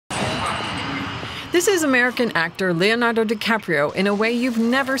This is American actor Leonardo DiCaprio in a way you've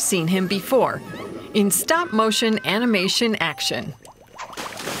never seen him before, in stop-motion animation action.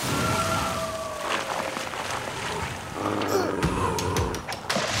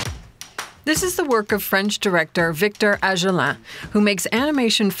 This is the work of French director Victor Haegelin, who makes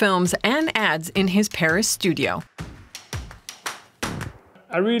animation films and ads in his Paris studio.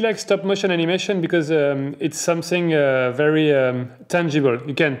 I really like stop-motion animation because it's something very tangible.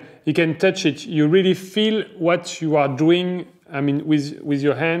 You can touch it. You really feel what you are doing. I mean, with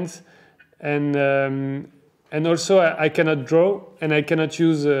your hands, and also I cannot draw and I cannot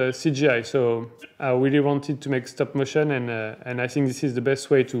use CGI. So I really wanted to make stop-motion, and I think this is the best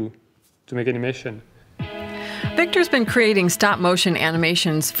way to make animation. Victor's been creating stop-motion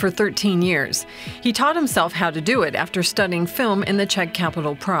animations for 13 years. He taught himself how to do it after studying film in the Czech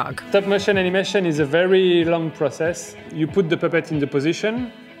capital, Prague. Stop-motion animation is a very long process. You put the puppet in the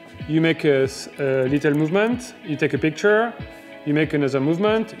position, you make a little movement, you take a picture, you make another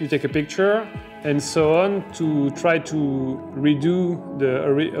movement, you take a picture, and so on to try to redo the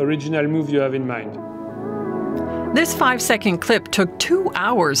original move you have in mind. This 5-second clip took 2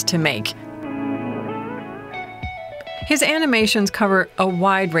 hours to make. His animations cover a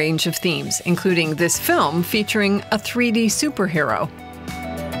wide range of themes, including this film featuring a 3D superhero.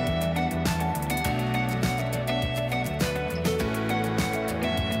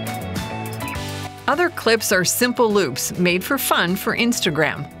 Other clips are simple loops made for fun for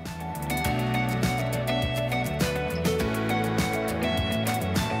Instagram.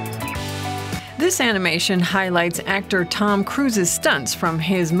 This animation highlights actor Tom Cruise's stunts from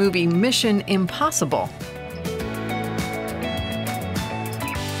his movie Mission Impossible.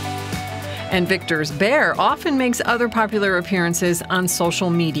 And Victor's bear often makes other popular appearances on social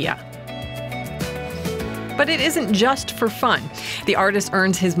media. But it isn't just for fun. The artist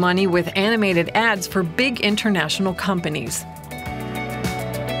earns his money with animated ads for big international companies.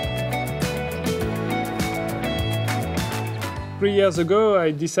 Three years ago,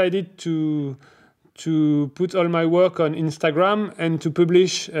 I decided to put all my work on Instagram and to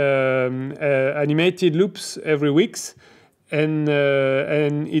publish animated loops every week. And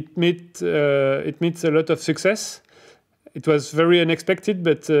it meets a lot of success. It was very unexpected,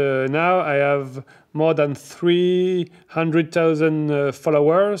 but now I have more than 300,000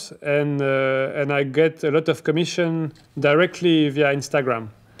 followers, and I get a lot of commission directly via Instagram.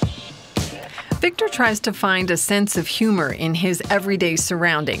 Victor tries to find a sense of humor in his everyday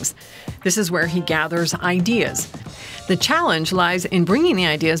surroundings. This is where he gathers ideas. The challenge lies in bringing the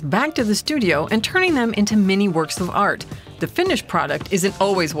ideas back to the studio and turning them into mini works of art. The finished product isn't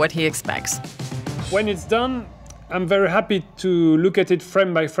always what he expects. When it's done, I'm very happy to look at it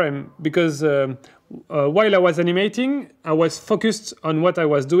frame by frame, because while I was animating, I was focused on what I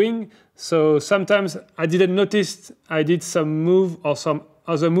was doing. So sometimes I didn't notice I did some move or some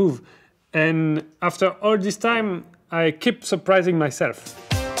other move. And after all this time, I keep surprising myself.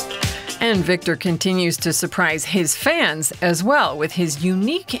 And Victor continues to surprise his fans as well with his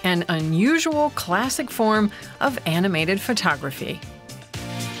unique and unusual classic form of animated photography.